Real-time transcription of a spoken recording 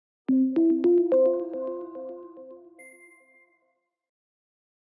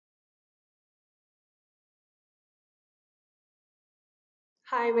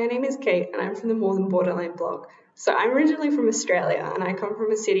Hi, my name is Kate and I'm from the More Than Borderline blog. So I'm originally from Australia and I come from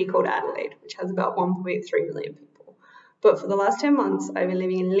a city called Adelaide, which has about 1.3 million people. But for the last 10 months, I've been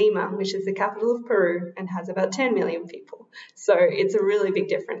living in Lima, which is the capital of Peru and has about 10 million people. So it's a really big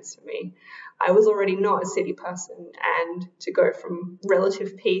difference for me. I was already not a city person, and to go from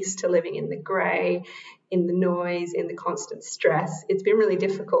relative peace to living in the grey, in the noise, in the constant stress, it's been really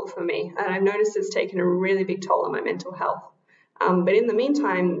difficult for me. And I've noticed it's taken a really big toll on my mental health. But in the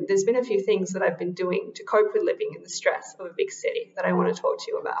meantime, there's been a few things that I've been doing to cope with living in the stress of a big city that I want to talk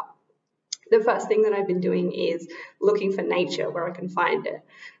to you about. The first thing that I've been doing is looking for nature where I can find it.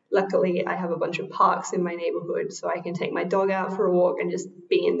 Luckily, I have a bunch of parks in my neighborhood, so I can take my dog out for a walk and just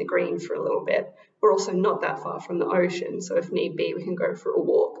be in the green for a little bit. We're also not that far from the ocean, so if need be, we can go for a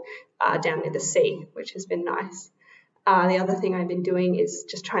walk down near the sea, which has been nice. The other thing I've been doing is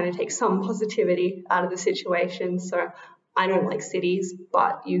just trying to take some positivity out of the situation. So I don't like cities,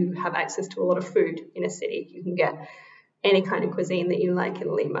 but you have access to a lot of food in a city. You can get any kind of cuisine that you like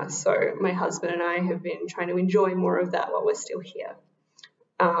in Lima. So my husband and I have been trying to enjoy more of that while we're still here.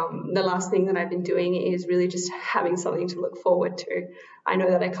 The last thing that I've been doing is really just having something to look forward to. I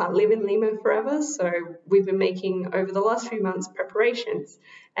know that I can't live in Lima forever, so we've been making over the last few months preparations.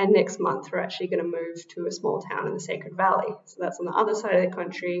 And next month, we're actually going to move to a small town in the Sacred Valley. So that's on the other side of the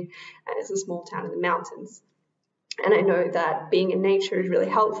country, and it's a small town in the mountains. And I know that being in nature is really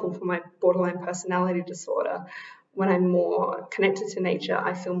helpful for my borderline personality disorder. When I'm more connected to nature,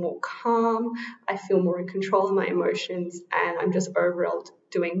 I feel more calm, I feel more in control of my emotions, and I'm just overall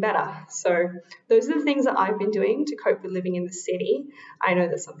doing better. So those are the things that I've been doing to cope with living in the city. I know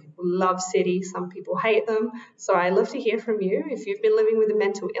that some people love cities, some people hate them. So I'd love to hear from you. If you've been living with a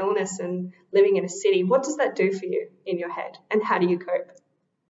mental illness and living in a city, what does that do for you in your head, and how do you cope?